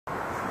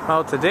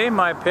Well, today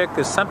my pick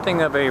is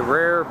something of a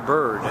rare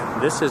bird.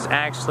 This is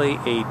actually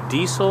a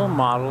diesel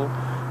model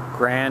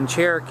Grand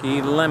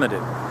Cherokee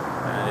Limited.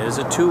 It is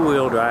a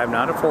two-wheel drive,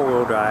 not a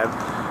four-wheel drive,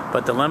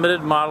 but the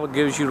Limited model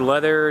gives you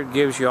leather, it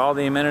gives you all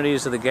the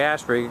amenities of the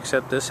gas rig,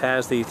 except this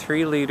has the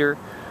 3-liter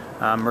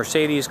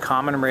Mercedes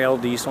common rail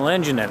diesel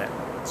engine in it.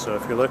 So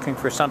if you're looking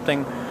for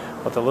something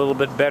with a little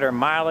bit better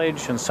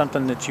mileage and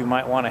something that you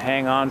might want to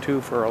hang on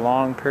to for a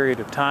long period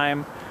of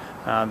time,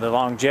 the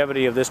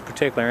longevity of this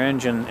particular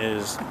engine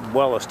is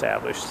well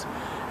established.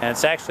 And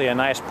it's actually a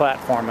nice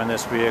platform in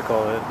this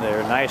vehicle.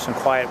 They're nice and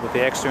quiet with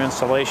the extra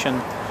insulation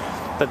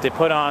that they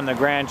put on the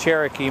Grand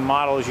Cherokee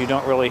models. You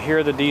don't really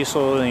hear the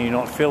diesel and you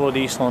don't feel the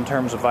diesel in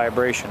terms of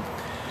vibration.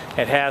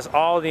 It has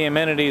all the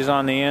amenities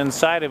on the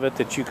inside of it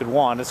that you could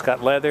want. It's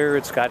got leather,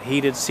 it's got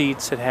heated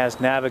seats, it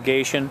has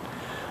navigation,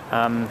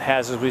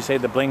 has, as we say,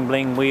 the bling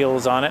bling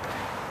wheels on it.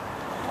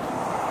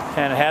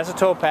 And it has a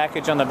tow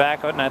package on the back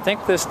of it, and I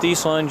think this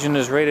diesel engine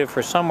is rated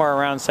for somewhere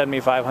around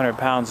 7,500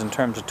 pounds in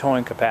terms of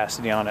towing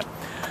capacity on it.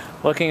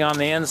 Looking on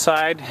the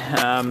inside,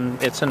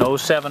 it's an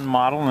 07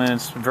 model and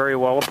it's very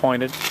well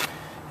appointed.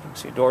 You can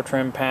see door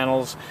trim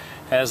panels,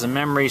 has a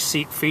memory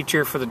seat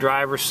feature for the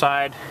driver's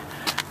side.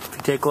 If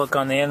you take a look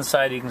on the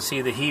inside, you can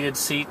see the heated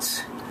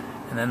seats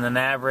and then the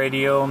nav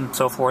radio and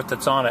so forth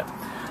that's on it.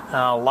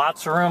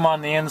 Lots of room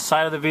on the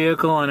inside of the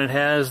vehicle, and it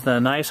has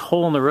the nice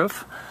hole in the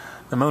roof,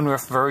 the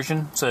moonroof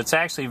version, so it's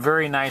actually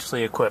very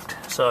nicely equipped.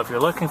 So if you're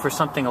looking for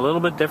something a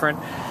little bit different,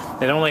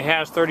 it only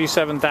has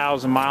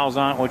 37,000 miles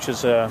on it, which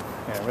is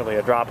really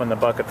a drop in the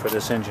bucket for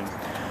this engine.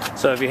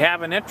 So if you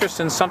have an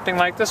interest in something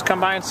like this, come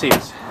by and see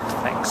us.